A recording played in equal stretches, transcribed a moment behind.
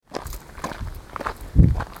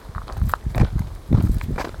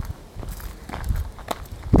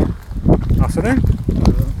afternoon.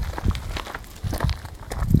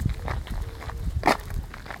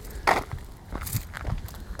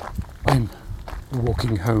 I'm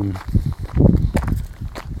walking home.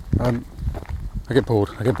 I get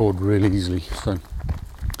bored really easily, so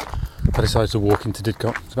I decided to walk into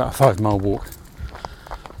Didcot. It's about a 5 mile walk,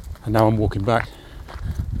 and now I'm walking back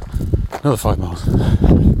another 5 miles.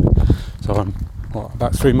 So I'm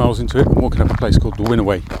about 3 miles into it. I'm walking up a place called the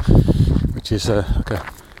Winnoway, which is like a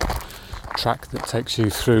track that takes you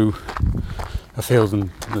through a field,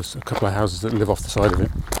 and there's a couple of houses that live off the side of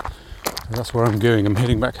it. So that's where I'm going. I'm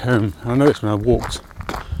heading back home. And I noticed when I walked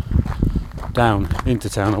down into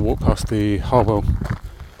town, I walked past the Harwell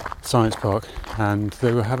Science Park, and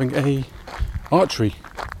they were having an archery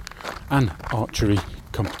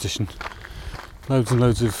competition. Loads and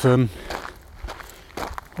loads of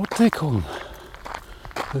what do they call them?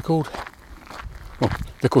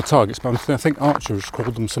 They're called targets, but I think archers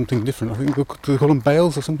called them something different. I think they call them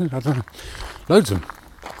bales or something. I don't know. Loads of them.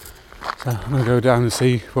 So I'm going to go down and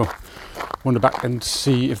see. Well, wander back and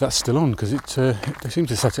see if that's still on, because they seemed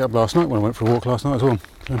to set it up last night when I went for a walk last night as well.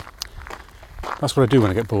 So that's what I do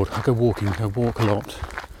when I get bored. I go walking. I walk a lot.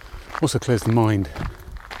 Also clears the mind.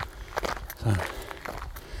 So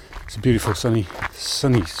it's a beautiful sunny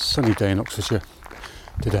day in Oxfordshire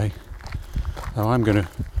today. So I'm going to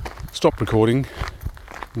stop recording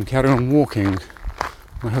and carry on walking.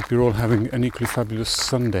 I hope you're all having an equally fabulous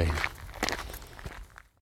Sunday.